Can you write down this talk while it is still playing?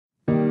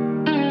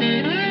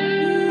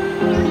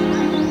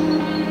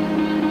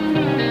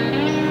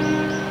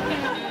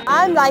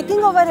I'm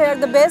liking over here.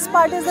 The best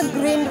part is the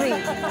greenery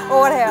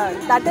over here.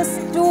 That is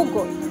too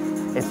good.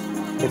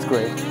 It's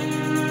great.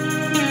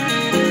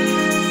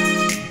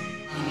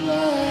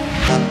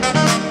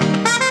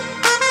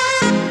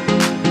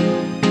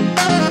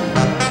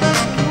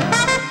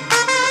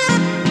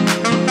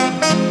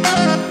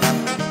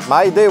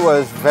 My day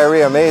was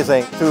very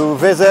amazing. To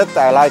visit,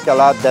 I like a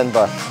lot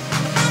Denver.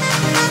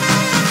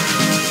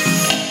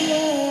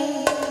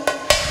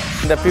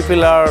 The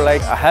people are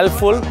like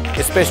helpful,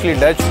 especially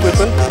Dutch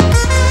people.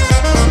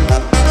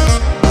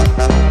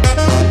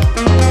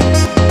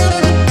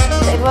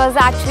 It was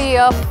actually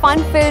a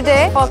fun-filled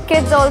day for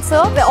kids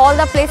also. All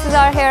the places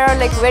are here are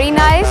like very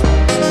nice.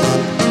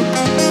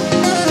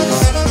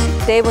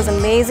 Day was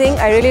amazing.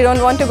 I really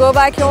don't want to go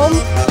back home.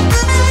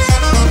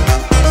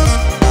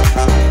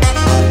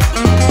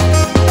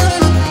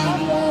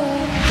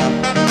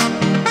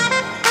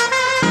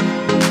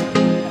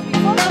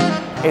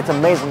 It's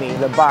amazing me,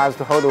 the bars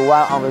to hold the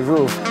wine on the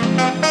roof.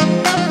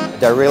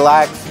 The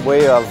relaxed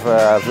way of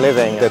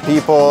living. The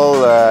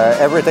people,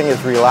 everything is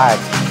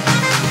relaxed.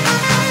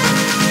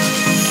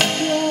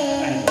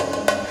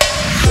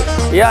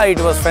 Yeah, it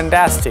was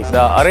fantastic.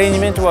 The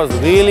arrangement was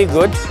really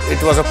good.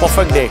 It was a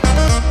perfect day.